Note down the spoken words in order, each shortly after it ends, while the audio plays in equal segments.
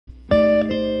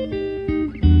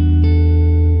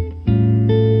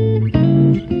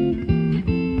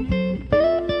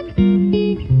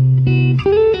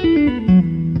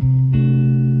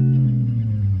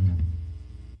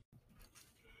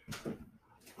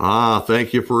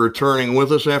Thank you for returning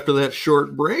with us after that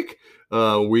short break.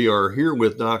 We are here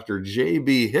with Dr.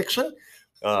 J.B. Hixson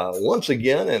once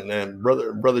again, and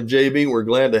brother J.B., we're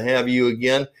glad to have you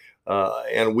again,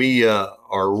 and we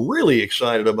are really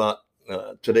excited about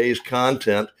today's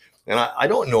content. And I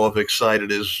don't know if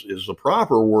excited is the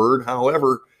proper word.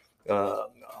 However,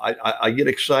 I get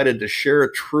excited to share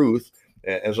a truth,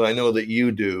 as I know that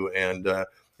you do,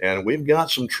 and we've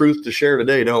got some truth to share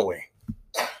today, don't we?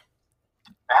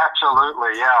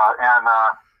 Absolutely, yeah. And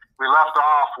we left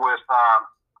off with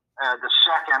the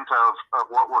second of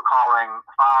what we're calling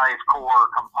 5 core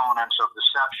components of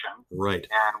deception. Right.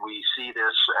 And we see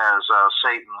this as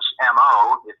Satan's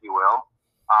MO, if you will,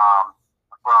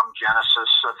 from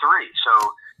Genesis 3. So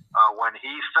when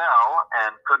he fell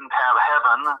and couldn't have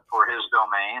heaven for his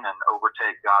domain and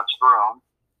overtake God's throne,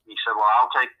 he said, "Well,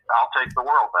 I'll take the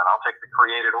world then. I'll take the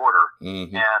created order."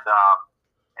 Mm-hmm.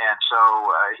 And so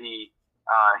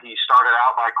he started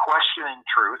out by questioning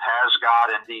truth. Has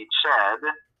God indeed said,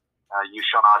 "You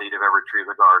shall not eat of every tree of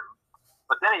the garden"?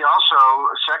 But then he also,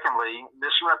 secondly,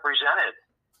 misrepresented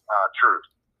truth.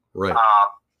 Right.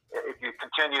 If you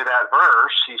continue that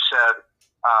verse, he said,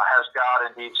 "Has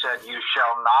God indeed said, you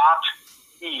shall not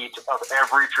eat of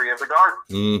every tree of the garden?"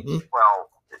 Mm-hmm. Well,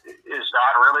 is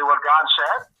that really what God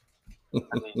said?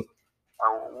 I mean,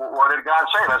 what did God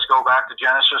say? Let's go back to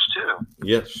Genesis 2.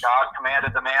 Yes. God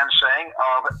commanded the man, saying,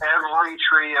 "Of every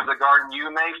tree of the garden you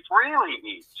may freely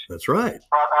eat. That's right.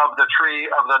 But of the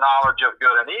tree of the knowledge of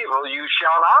good and evil you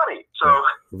shall not eat." So,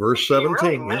 verse 17.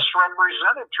 He really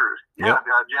misrepresented truth. Yeah,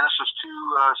 Genesis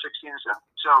 2, 16 and 17.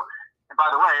 So, and by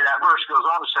the way, that verse goes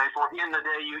on to say, "For in the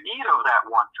day you eat of that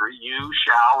one tree, you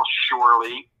shall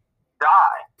surely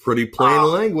die." Pretty plain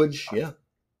language, yeah.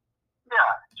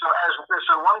 Yeah.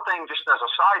 So one thing, just as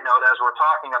a side note, as we're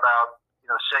talking about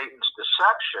Satan's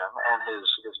deception and his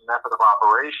method of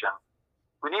operation,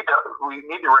 we need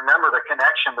to remember the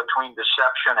connection between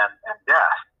deception and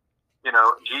death.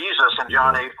 Jesus in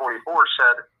John 8:44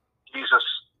 said Jesus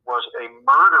was a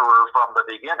murderer from the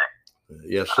beginning.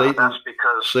 Yes, that's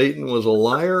because Satan was a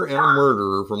liar and a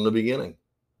murderer from the beginning.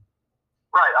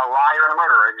 Right, a liar and a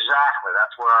murderer. Exactly.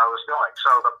 That's where I was going.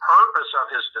 So the purpose of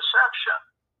his deception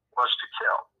was to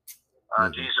kill.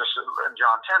 Jesus in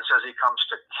John 10 says he comes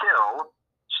to kill,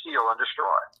 steal, and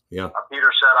destroy. Yeah.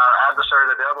 Peter said our adversary,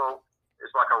 the devil,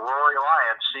 is like a roaring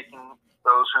lion seeking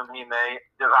those whom he may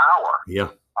devour.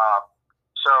 Yeah.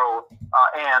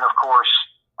 And of course,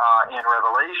 in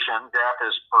Revelation,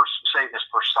 Satan is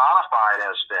personified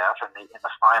as death in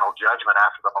the final judgment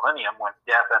after the millennium, when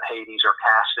death and Hades are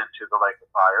cast into the lake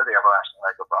of fire, the everlasting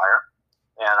lake of fire.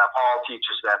 And Paul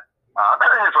teaches that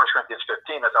in 1 Corinthians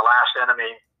 15 that the last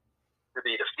enemy to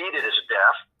be defeated is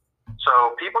death.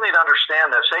 So people need to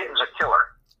understand that Satan's a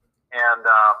killer, and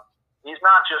he's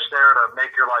not just there to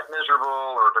make your life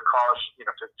miserable or to cause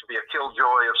to be a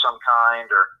killjoy of some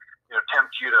kind, or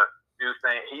tempt you to do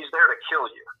things. He's there to kill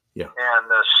you. Yeah.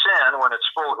 And sin, when it's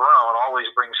full grown,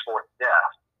 always brings forth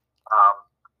death.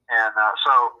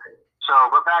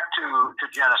 But back to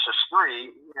Genesis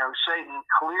 3, Satan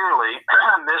clearly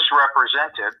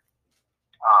misrepresented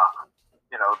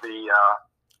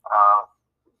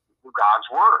God's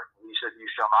word. He said, "You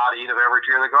shall not eat of every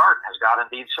tree of the garden." Has God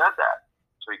indeed said that?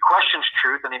 So he questions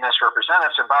truth and he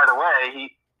misrepresents. And by the way,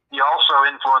 he also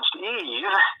influenced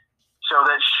Eve so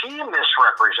that she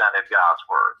misrepresented God's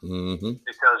word. Mm-hmm.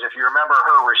 Because if you remember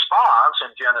her response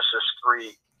in Genesis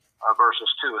 3, verses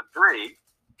 2 and 3,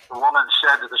 the woman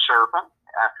said to the serpent,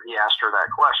 after he asked her that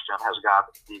question, "Has God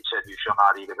indeed said, you shall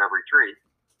not eat of every tree?"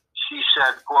 She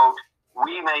said, quote,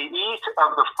 "We may eat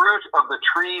of the fruit of the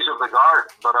trees of the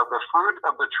garden, but of the fruit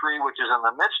of the tree which is in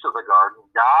the midst of the garden,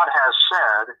 God has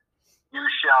said, you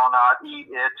shall not eat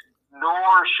it,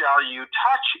 nor shall you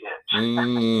touch it."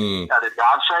 Now, did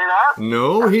God say that?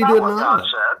 No, That's he not did what not. God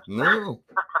said. No.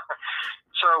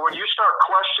 So when you start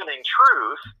questioning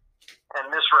truth and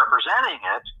misrepresenting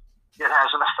it, it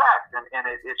has an effect, and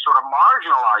it sort of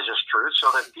marginalizes truth, so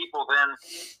that people then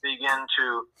begin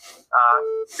to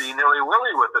be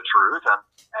nilly-willy with the truth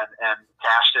and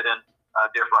cast it in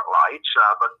different lights.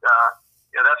 But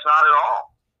that's not at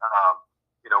all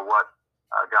what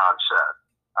God said.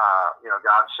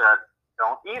 God said,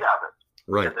 "Don't eat of it.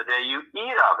 Right. And the day you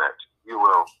eat of it, you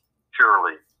will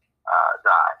surely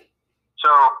die."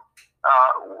 So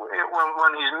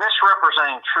when he's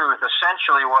misrepresenting truth,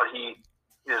 essentially what he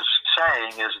is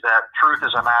saying is that truth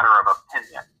is a matter of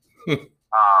opinion.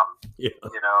 Yeah.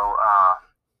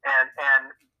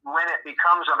 And when it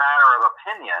becomes a matter of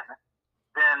opinion,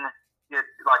 then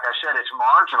like I said, it's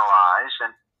marginalized.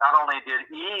 And not only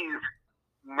did Eve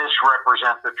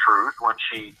misrepresent the truth when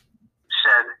she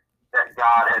said that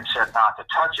God had said not to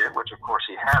touch it, which of course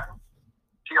he hadn't.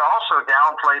 She also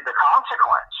downplayed the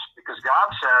consequence, because God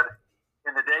said,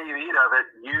 in the day you eat of it,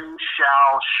 you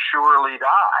shall surely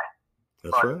die.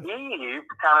 That's but right. Eve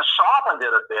kind of softened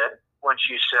it a bit when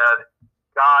she said,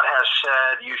 God has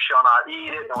said, you shall not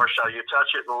eat it, nor shall you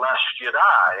touch it, lest you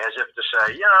die, as if to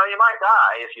say, you know, you might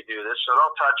die if you do this, so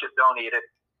don't touch it, don't eat it.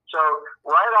 So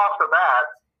right off the bat,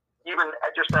 even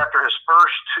just after his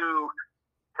first two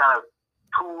kind of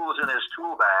tools in his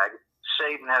tool bag,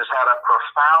 Satan has had a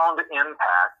profound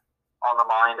impact on the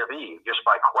mind of Eve, just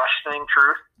by questioning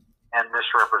truth and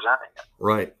misrepresenting it.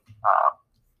 Right.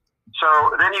 So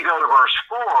then you go to verse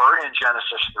 4 in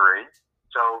Genesis 3.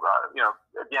 So,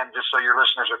 again, just so your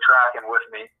listeners are tracking with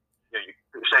me,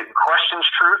 Satan questions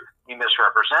truth, he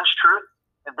misrepresents truth,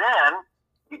 and then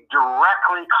he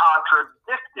directly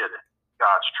contradicted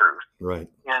God's truth. Right.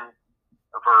 In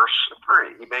verse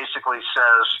 3, he basically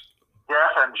says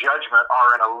death and judgment are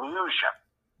an illusion,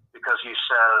 because he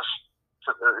says,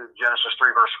 Genesis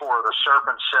 3, verse 4, the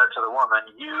serpent said to the woman,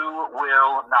 you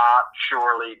will not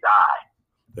surely die.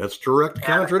 That's direct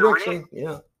contradiction.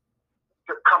 Yeah.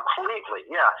 Completely,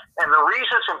 yeah. And the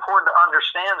reason it's important to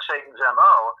understand Satan's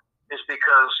MO is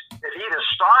because if he'd have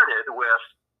started with,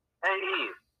 hey,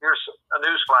 Eve, here's a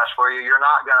newsflash for you, you're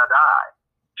not going to die,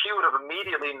 she would have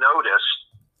immediately noticed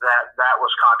that that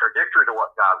was contradictory to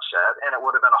what God said, and it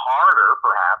would have been harder,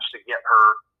 perhaps, to get her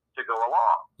to go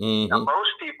along. Mm-hmm. Now,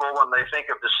 most people, when they think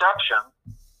of deception,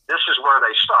 this is where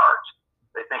they start.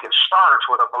 They think it starts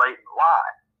with a blatant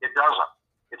lie. It doesn't.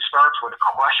 It starts with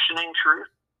questioning truth,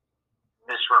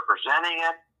 misrepresenting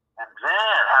it, and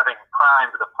then having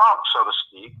primed the pump, so to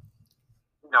speak,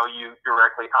 you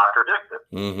directly contradict it.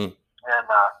 Mm-hmm. And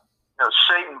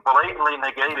Satan blatantly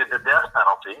negated the death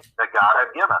penalty that God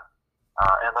had given,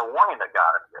 and the warning that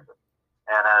God had given.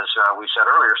 And as we said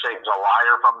earlier, Satan's a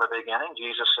liar from the beginning.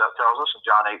 Jesus tells us in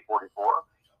John 8:44,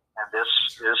 and this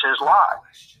is his lie.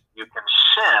 You can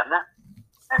sin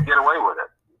and get away with it.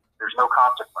 There's no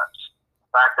consequence.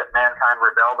 The fact that mankind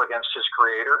rebelled against his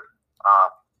creator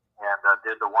and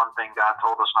did the one thing God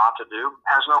told us not to do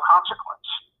has no consequence.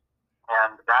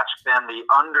 And that's been the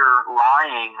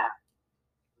underlying,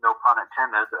 no pun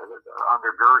intended,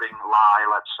 undergirding lie,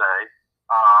 let's say,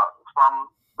 from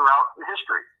throughout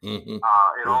history. Mm-hmm.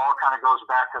 It all kind of goes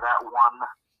back to that one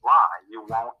lie. You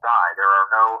won't die. There are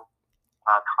no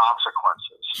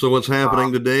consequences. So what's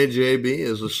happening today, JB,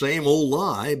 is the same old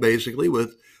lie, basically,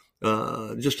 with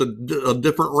just a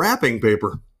different wrapping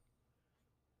paper.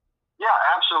 Yeah,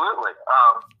 absolutely.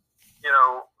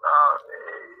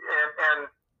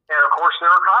 And of course there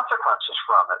are consequences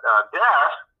from it.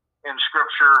 Death in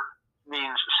Scripture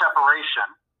means separation,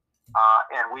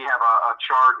 and we have a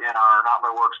chart in our Not My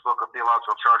Works book of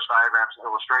theological charts, diagrams, and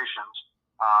illustrations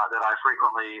that I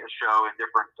frequently show in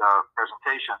different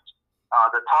presentations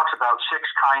that talks about 6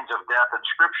 kinds of death in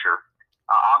Scripture.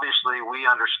 Obviously, we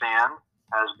understand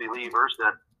as believers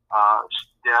that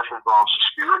death involves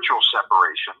spiritual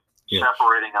separation, yes,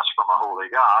 separating us from a holy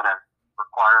God and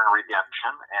requiring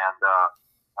redemption and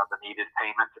the needed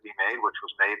payment to be made, which was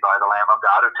made by the Lamb of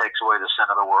God who takes away the sin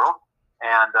of the world.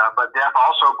 And but death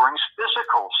also brings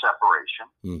physical separation,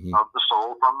 mm-hmm, of the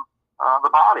soul from the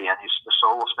body, and the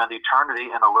soul will spend eternity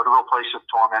in a literal place of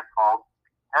torment called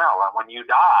hell. And when you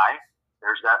die,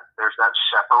 there's that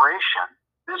separation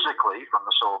physically from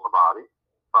the soul and the body,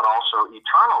 but also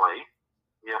eternally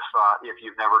if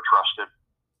you've never trusted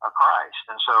Christ.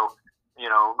 And so,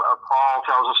 Paul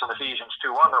tells us in Ephesians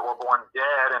 2:1 that we're born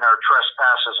dead in our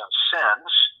trespasses and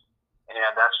sins,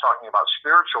 and that's talking about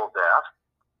spiritual death.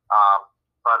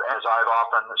 But as I've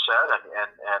often said,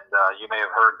 and you may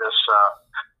have heard this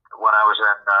when I was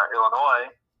in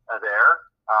Illinois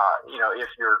if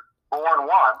you're born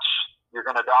once, you're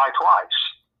going to die twice.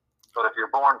 But if you're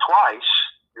born twice,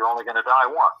 you're only going to die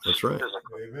once. That's right.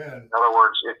 Physically. Amen. In other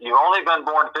words, if you've only been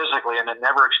born physically and had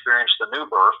never experienced the new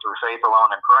birth through faith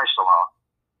alone in Christ alone,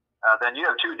 then you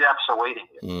have 2 deaths awaiting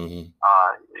you. Mm-hmm.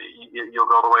 You'll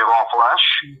go the way of all flesh,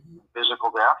 mm-hmm,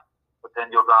 physical death, but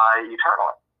then you'll die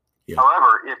eternally. Yeah.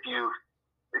 However, if you've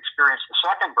experienced the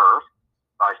second birth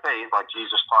by faith, like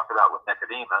Jesus talked about with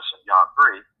Nicodemus in John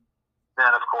 3,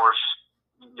 then, of course,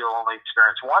 you'll only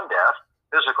experience one death,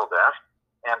 physical death.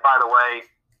 And by the way,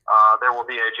 there will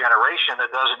be a generation that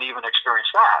doesn't even experience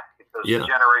that, because the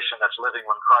generation that's living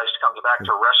when Christ comes back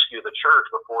to rescue the church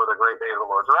before the great day of the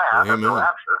Lord's wrath, the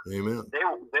rapture, they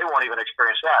won't even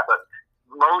experience that. But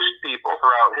most people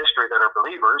throughout history that are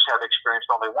believers have experienced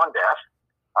only one death,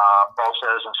 Paul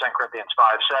says in 2 Corinthians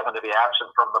 5:7, to be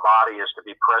absent from the body is to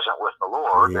be present with the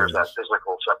Lord. Yes. There's that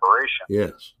physical separation.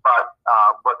 Yes.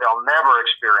 But they'll never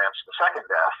experience the second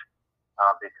death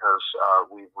because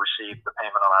we've received the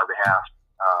payment on our behalf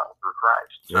through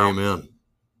Christ. So, Amen.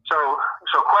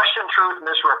 So question truth,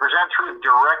 misrepresent truth,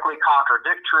 directly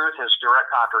contradict truth. His direct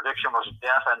contradiction was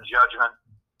death and judgment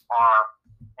are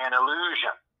an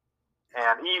illusion.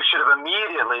 And Eve should have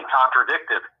immediately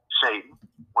contradicted Satan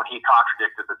when he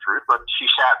contradicted the truth, but she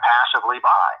sat passively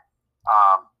by.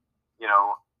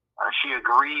 She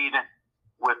agreed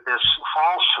with this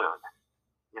falsehood.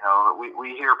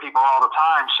 We hear people all the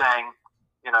time saying,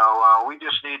 we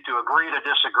just need to agree to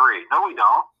disagree. No, we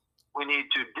don't. We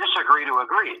need to disagree to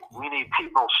agree. We need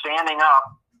people standing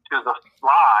up to the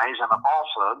lies and the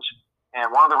falsehoods.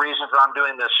 And one of the reasons I'm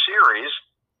doing this series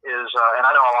is, and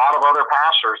I know a lot of other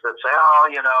pastors that say,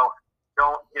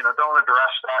 don't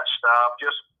address that stuff.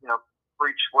 Just,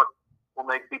 preach what will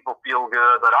make people feel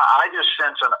good. But I just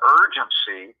sense an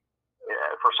urgency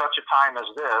for such a time as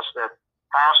this that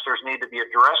pastors need to be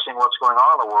addressing what's going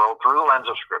on in the world through the lens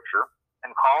of Scripture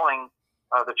and calling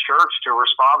the church to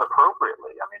respond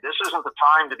appropriately. I mean, this isn't the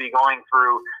time to be going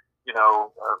through,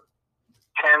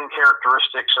 10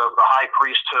 characteristics of the high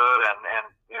priesthood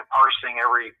and parsing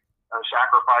every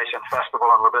sacrifice and festival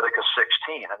in Leviticus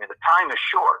 16. I mean, the time is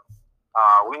short.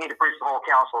 We need to preach the whole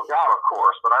counsel of God, of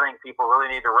course, but I think people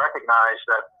really need to recognize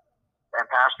that, and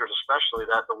pastors especially,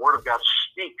 that the Word of God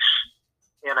speaks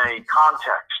in a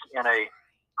context, in a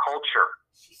culture.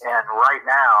 And right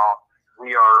now,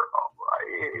 we are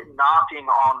knocking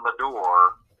on the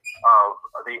door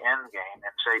of the end game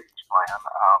in Satan's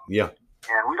plan.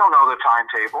 And we don't know the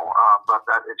timetable, but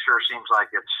that it sure seems like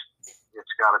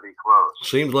it's got to be close.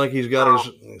 Seems like he's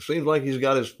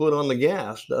got his foot on the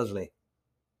gas, doesn't he?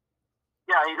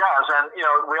 Yeah, he does. And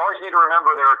we always need to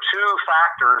remember there are two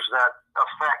factors that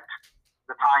affect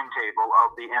the timetable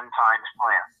of the end times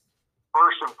plan.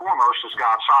 First and foremost is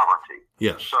God's sovereignty.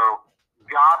 Yes. So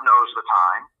God knows the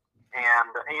time.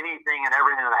 And anything and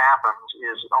everything that happens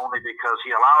is only because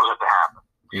he allows it to happen.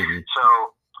 Mm-hmm. So,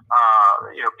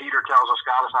 Peter tells us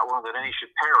God is not willing that any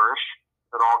should perish,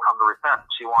 but all come to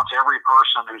repentance. He wants every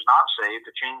person who's not saved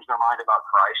to change their mind about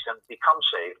Christ and become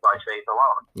saved by faith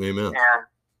alone. Amen. And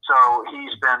so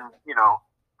he's been,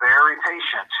 very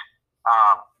patient.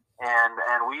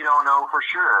 And we don't know for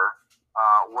sure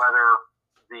whether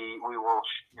we will,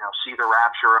 see the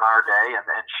rapture in our day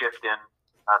and shift in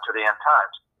to the end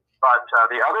times. But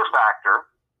the other factor,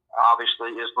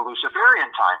 obviously, is the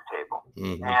Luciferian timetable.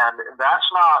 Mm-hmm. And that's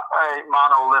not a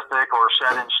monolithic or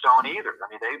set in stone either. I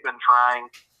mean, they've been trying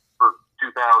for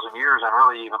 2,000 years and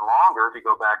really even longer, if you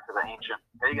go back to the ancient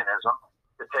paganism,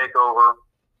 to take over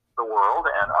the world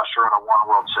and usher in a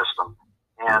one-world system.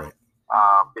 And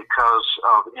because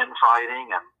of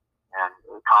infighting and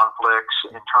conflicts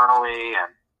internally and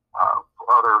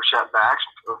other setbacks,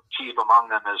 chief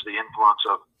among them is the influence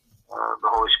of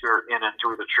the Holy Spirit in and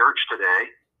through the church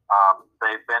today,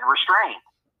 they've been restrained.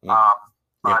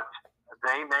 But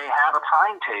they may have a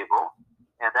timetable,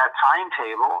 and that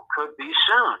timetable could be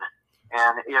soon.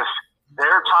 And if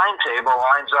their timetable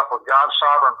lines up with God's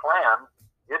sovereign plan,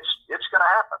 it's going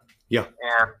to happen. Yeah.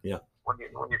 And when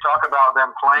you talk about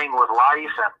them playing with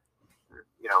life and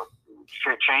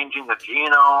changing the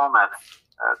genome and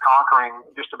conquering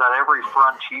just about every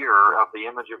frontier of the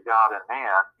image of God in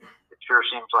man, it sure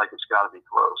seems like it's got to be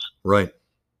close. Right.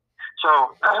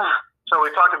 So we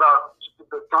talked about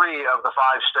the 3 of the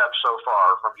 5 steps so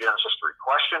far from Genesis 3.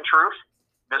 Question truth,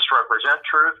 misrepresent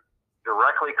truth,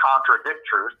 directly contradict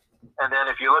truth. And then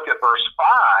if you look at verse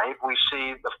 5, we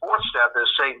see the 4th step is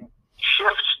Satan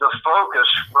shifts the focus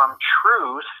from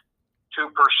truth to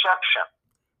perception.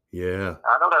 Yeah.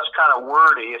 I know that's kind of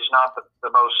wordy. It's not the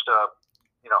most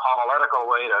homiletical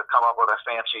way to come up with a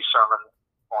fancy sermon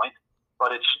point,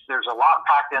 but there's a lot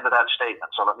packed into that statement.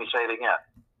 So let me say it again.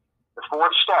 The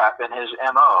 4th step in his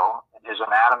MO, in his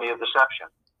anatomy of deception,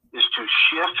 is to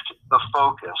shift the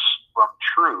focus from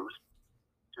truth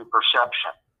to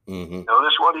perception. Mm-hmm.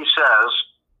 Notice what he says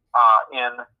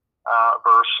in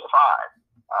verse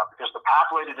 5, because the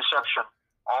pathway to deception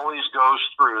always goes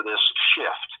through this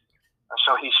shift.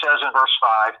 So he says in verse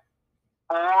 5,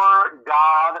 for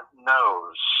God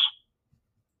knows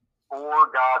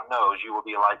you will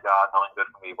be like God, knowing good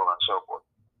from evil, and so forth.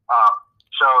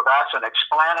 So that's an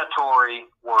explanatory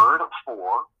word,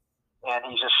 for, and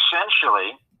he's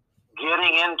essentially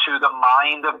getting into the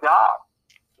mind of God.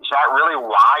 Is that really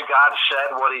why God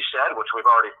said what he said, which we've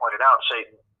already pointed out?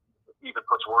 Satan even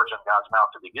puts words in God's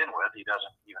mouth to begin with. He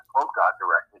doesn't even quote God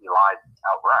directly. He lied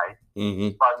outright.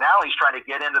 Mm-hmm. But now he's trying to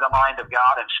get into the mind of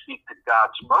God and speak to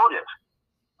God's motive.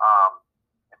 I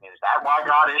mean, is that why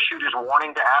God issued his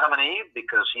warning to Adam and Eve?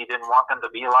 Because he didn't want them to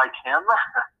be like him?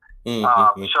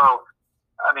 Mm-hmm. So,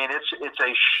 I mean, it's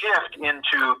a shift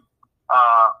into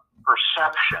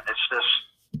perception. It's this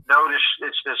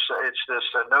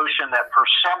notion that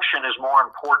perception is more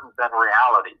important than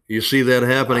reality. You see that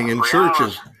happening in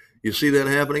churches. You see that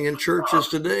happening in churches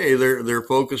today. They're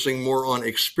focusing more on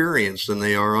experience than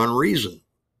they are on reason.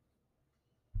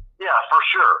 Yeah, for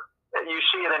sure. You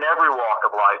see it in every walk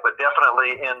of life, but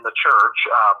definitely in the church.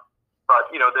 But,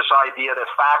 you know, this idea that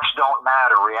facts don't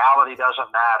matter, reality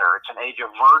doesn't matter. It's an age of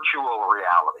virtual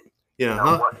reality. Yeah.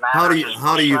 You know, How do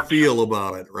you feel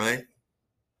about it, right?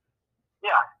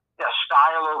 Yeah.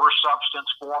 Style over substance,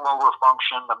 form over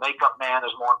function. The makeup man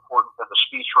is more important than the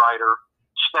speechwriter.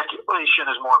 Speculation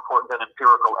is more important than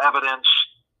empirical evidence.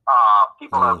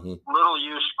 People have little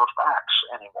use for facts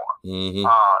anymore. Mm-hmm.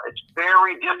 It's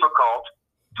very difficult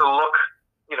to look,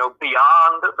 you know,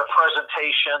 beyond the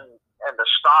presentation and the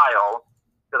style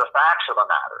to the facts of a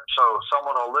matter. So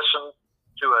someone will listen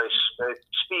to a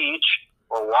speech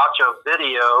or watch a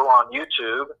video on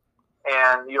YouTube,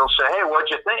 and you'll say, "Hey, what'd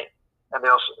you think?" And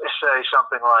they'll say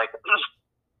something like,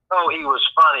 "Oh, he was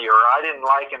funny," or "I didn't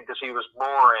like him because he was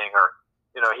boring," or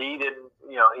he didn't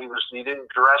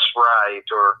dress right,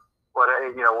 or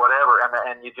whatever.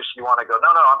 And you want to go,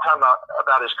 no, I'm talking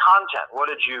about his content. What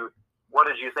did you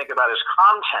think about his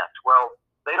content? Well,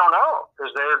 they don't know,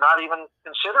 because they're not even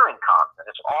considering content.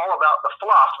 It's all about the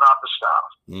fluff, not the stuff.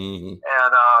 Mm-hmm.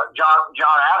 And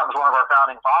John Adams, one of our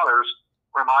founding fathers,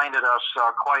 reminded us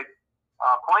quite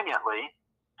poignantly,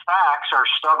 facts are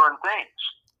stubborn things.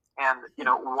 And,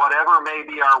 whatever may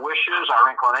be our wishes, our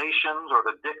inclinations, or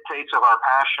the dictates of our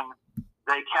passion,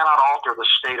 they cannot alter the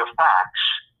state of facts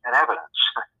and evidence.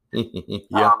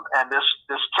 Yeah. And this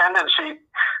tendency,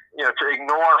 to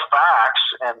ignore facts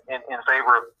and in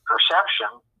favor of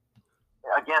perception,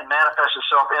 again, manifests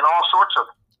itself in all sorts of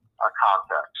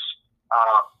contexts.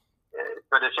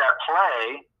 But it's at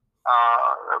play,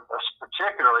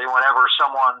 particularly whenever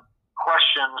someone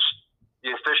questions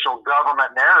the official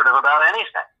government narrative about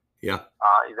anything. Yeah.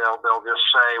 They'll just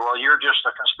say, "Well, you're just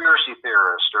a conspiracy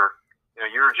theorist," or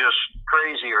 "You're just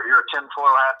crazy," or "You're a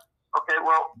tinfoil hat." Okay,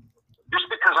 well, just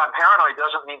because I'm paranoid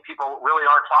doesn't mean people really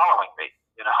aren't following me,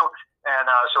 And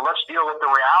so let's deal with the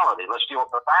reality. Let's deal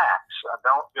with the facts.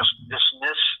 Don't just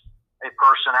dismiss a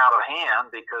person out of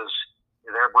hand because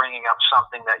they're bringing up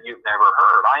something that you've never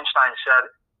heard. Einstein said,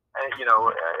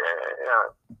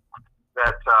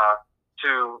 that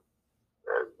to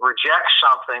reject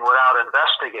something without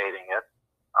investigating it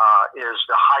is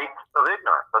the height of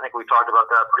ignorance. I think we talked about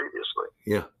that previously.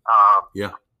 Yeah.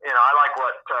 Yeah. I like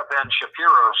what Ben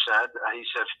Shapiro said. He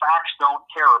said, "Facts don't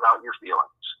care about your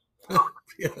feelings."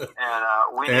 And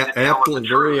we need to deal with the truth.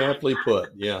 Very aptly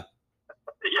put. Yeah.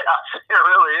 Yeah, it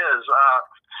really is.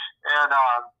 And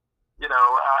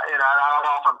I've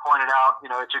often pointed out,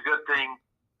 it's a good thing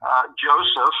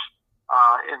Joseph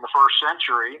in the first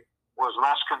century was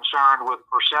less concerned with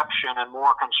perception and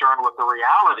more concerned with the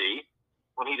reality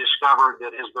when he discovered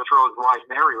that his betrothed wife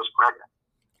Mary was pregnant.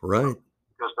 Right.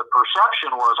 Because the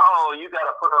perception was, "Oh, you got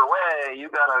to put her away. You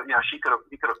got to, he could have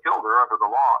killed her under the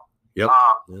law." Yep.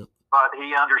 But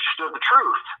he understood the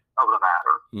truth of the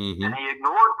matter, and he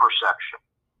ignored perception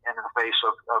in the face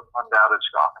of undoubted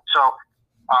scoffing. So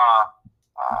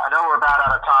I know we're about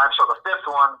out of time. So the fifth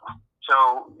one.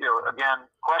 So again,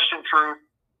 question truth,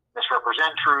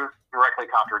 misrepresent truth, directly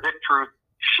contradict truth,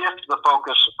 shift the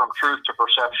focus from truth to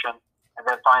perception, and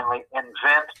then finally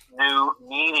invent new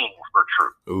meaning for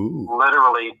truth. Ooh.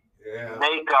 Literally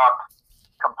make up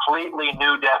completely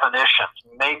new definitions,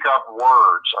 make up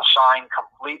words, assign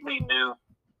completely new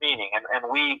meaning. And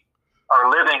we are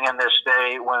living in this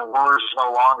day when words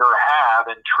no longer have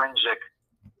intrinsic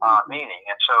meaning.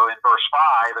 And so in verse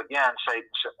 5, again,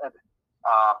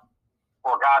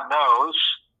 "For God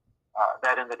knows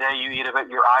that in the day you eat of it,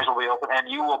 your eyes will be open, and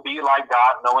you will be like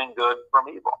God, knowing good from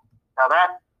evil." Now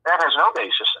that has no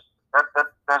basis.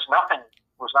 That's nothing,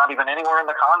 was not even anywhere in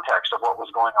the context of what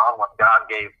was going on when God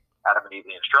gave Adam and Eve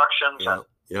the instructions and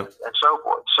so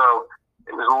forth. So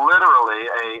it was literally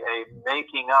a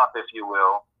making up, if you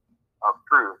will, of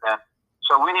truth. And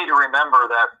so we need to remember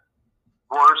that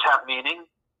words have meaning,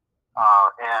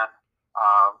 and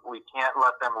we can't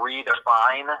let them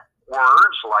redefine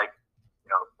words like,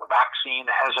 the vaccine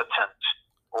hesitant,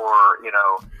 or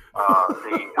the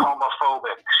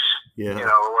homophobics,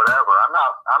 whatever. I'm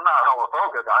not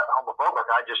homophobic.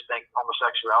 I just think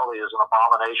homosexuality is an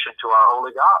abomination to our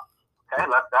holy God. Okay,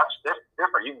 that's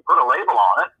different. You can put a label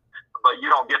on it, but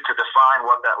you don't get to define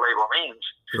what that label means.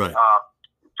 Right.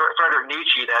 Friedrich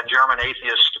Nietzsche, that German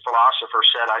atheist philosopher,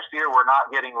 said, "I fear we're not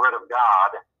getting rid of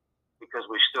God because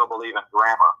we still believe in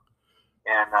grammar."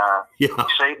 And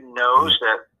Satan knows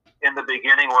that in the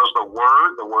beginning was the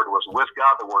Word was with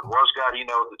God, the Word was God. He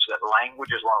knows that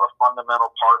language is one of the fundamental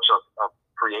parts of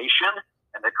creation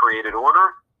and the created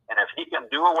order. And if he can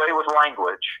do away with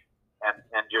language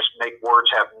and just make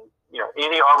words have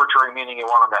any arbitrary meaning you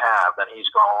want them to have, then he's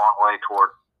gone a long way toward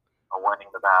winning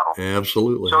the battle.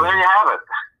 Absolutely. So there you have it.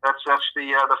 That's the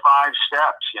 5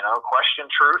 steps. Question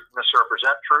truth,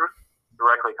 misrepresent truth,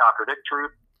 directly contradict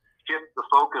truth, shift the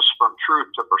focus from truth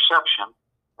to perception,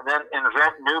 and then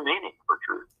invent new meaning for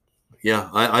truth. Yeah,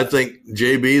 I think,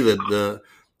 JB, that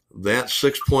that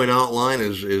 6-point outline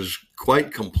is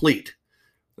quite complete.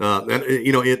 And 5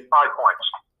 points.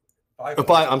 5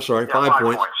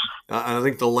 points. I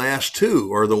think the last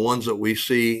 2 are the ones that we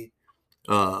see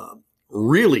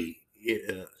really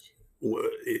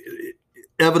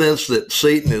evidence that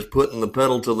Satan is putting the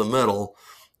pedal to the metal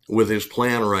with his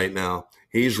plan right now.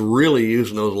 He's really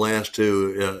using those last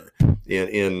 2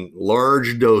 in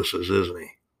large doses, isn't he?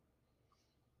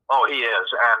 Oh, he is.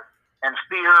 And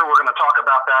fear, we're going to talk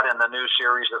about that in the new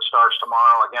series that starts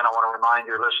tomorrow. Again, I want to remind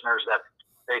your listeners that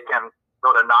they can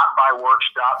go to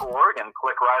notbyworks.org and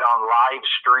click right on live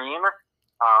stream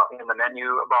in the menu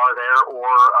bar there,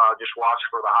 or just watch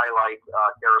for the highlight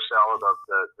carousel of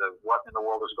the What in the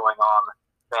World is Going On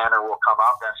banner will come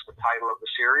up. That's the title of the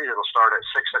series. It'll start at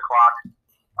 6 o'clock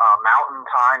Mountain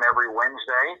Time every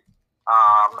Wednesday.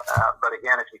 But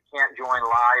again, if you can't join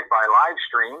live by live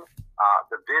stream,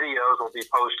 the videos will be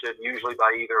posted usually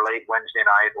by either late Wednesday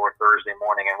night or Thursday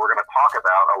morning, and we're going to talk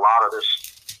about a lot of this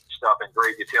stuff in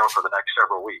great detail for the next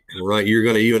several weeks. Right, you're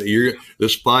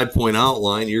this 5-point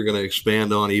outline you're going to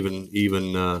expand on even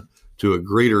to a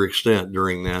greater extent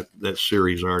during that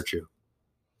series, aren't you?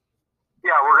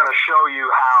 Yeah, we're going to show you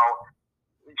how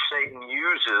Satan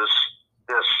uses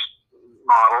this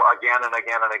model again and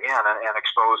again and again, and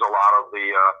expose a lot of the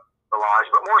lies.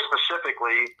 But more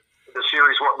specifically, the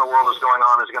series What in the World is Going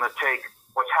On is going to take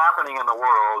what's happening in the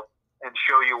world and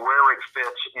show you where it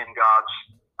fits in God's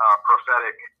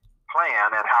prophetic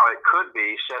plan and how it could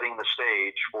be setting the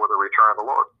stage for the return of the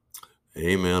Lord.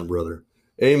 Amen, brother.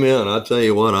 Amen. I tell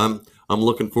you what, I'm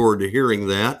looking forward to hearing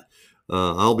that.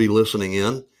 I'll be listening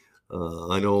in.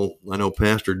 I know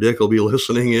Pastor Dick will be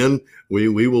listening in. We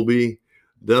will be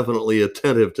definitely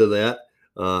attentive to that.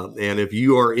 And if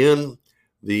you are in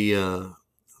the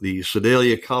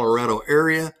Sedalia, Colorado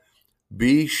area,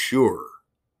 be sure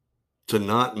to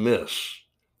not miss.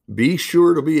 Be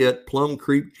sure to be at Plum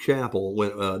Creek Chapel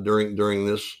during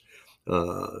this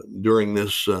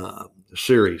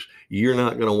series. You're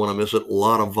not going to want to miss it. A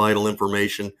lot of vital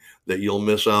information that you'll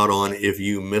miss out on if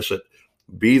you miss it.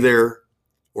 Be there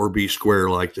or be square,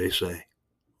 like they say.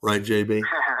 Right, JB? Amen.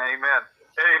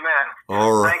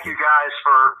 All right. Thank you guys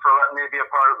for letting me be a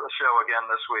part of the show again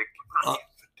this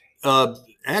week.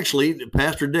 Actually,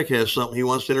 Pastor Dick has something he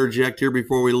wants to interject here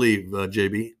before we leave,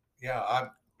 JB. Yeah,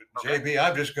 JB,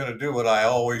 I'm just going to do what I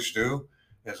always do,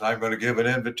 is I'm going to give an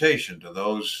invitation to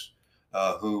those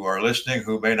who are listening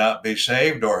who may not be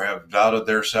saved or have doubted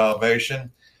their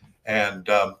salvation. And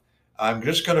I'm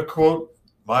just going to quote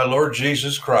my Lord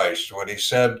Jesus Christ when he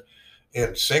said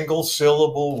in single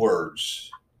syllable words,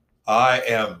 "I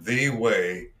am the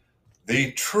way,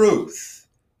 the truth,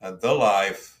 and the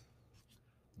life.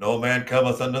 No man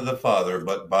cometh unto the Father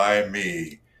but by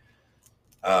me."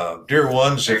 Dear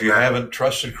ones, if you haven't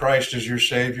trusted Christ as your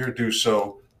Savior, do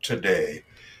so today.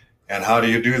 And how do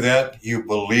you do that? You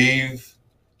believe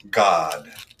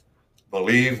God.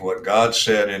 Believe what God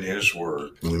said in his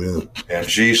word. Amen. And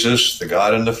Jesus, the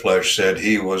God in the flesh, said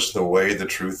he was the way, the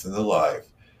truth, and the life,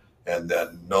 and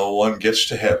that no one gets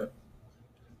to heaven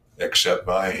except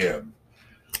by him.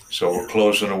 So we'll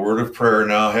close in a word of prayer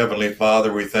now. Heavenly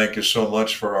Father, we thank you so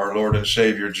much for our Lord and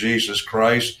Savior, Jesus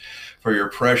Christ, for your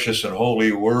precious and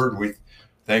holy word. We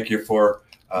thank you for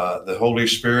the Holy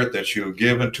Spirit that you have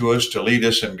given to us to lead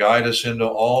us and guide us into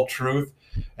all truth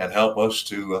and help us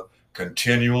to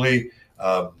continually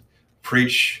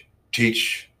preach,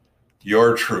 teach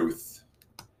your truth.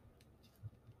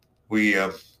 We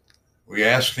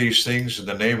ask these things in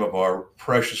the name of our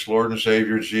precious Lord and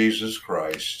Savior, Jesus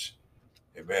Christ.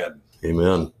 Amen.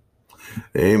 Amen.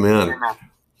 Amen.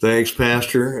 Thanks,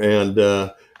 Pastor. And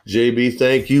JB,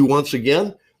 thank you once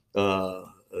again.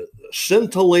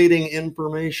 Scintillating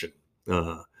information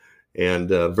and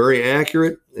very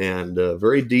accurate and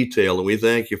very detailed. And we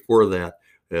thank you for that.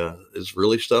 It's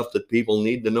really stuff that people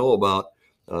need to know about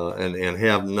and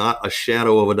have not a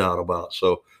shadow of a doubt about.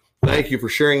 So thank you for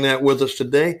sharing that with us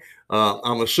today.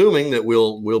 I'm assuming that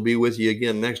we'll be with you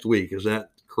again next week. Is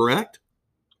that correct?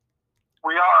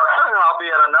 We are. I'll be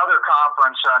at another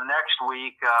conference next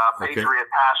week, Patriot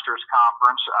Pastors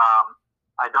Conference.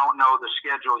 I don't know the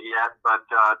schedule yet, but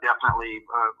definitely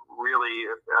really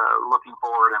looking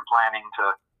forward and planning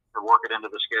to work it into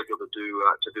the schedule to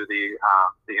do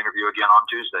the interview again on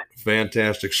Tuesday.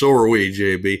 Fantastic. So are we,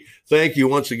 JB. Thank you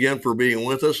once again for being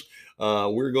with us.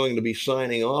 We're going to be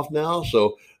signing off now.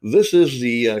 So this is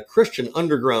the Christian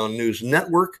Underground News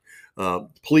Network.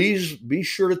 Please be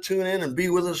sure to tune in and be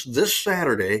with us this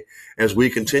Saturday as we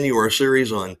continue our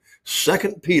series on 2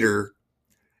 Peter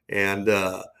and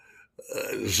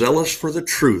Zealous for the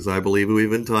Truth. I believe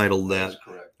we've entitled that. That's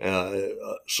correct.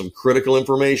 Some critical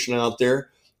information out there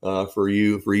for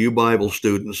you Bible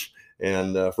students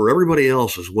and for everybody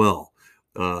else as well.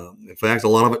 In fact, a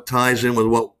lot of it ties in with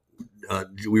what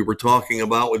we were talking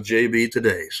about with JB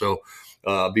today. So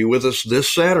be with us this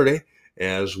Saturday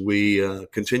as we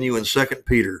continue in 2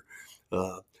 Peter.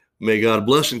 May God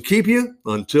bless and keep you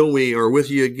until we are with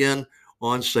you again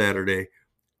on Saturday.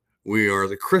 We are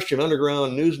the Christian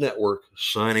Underground News Network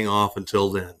signing off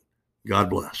until then. God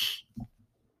bless.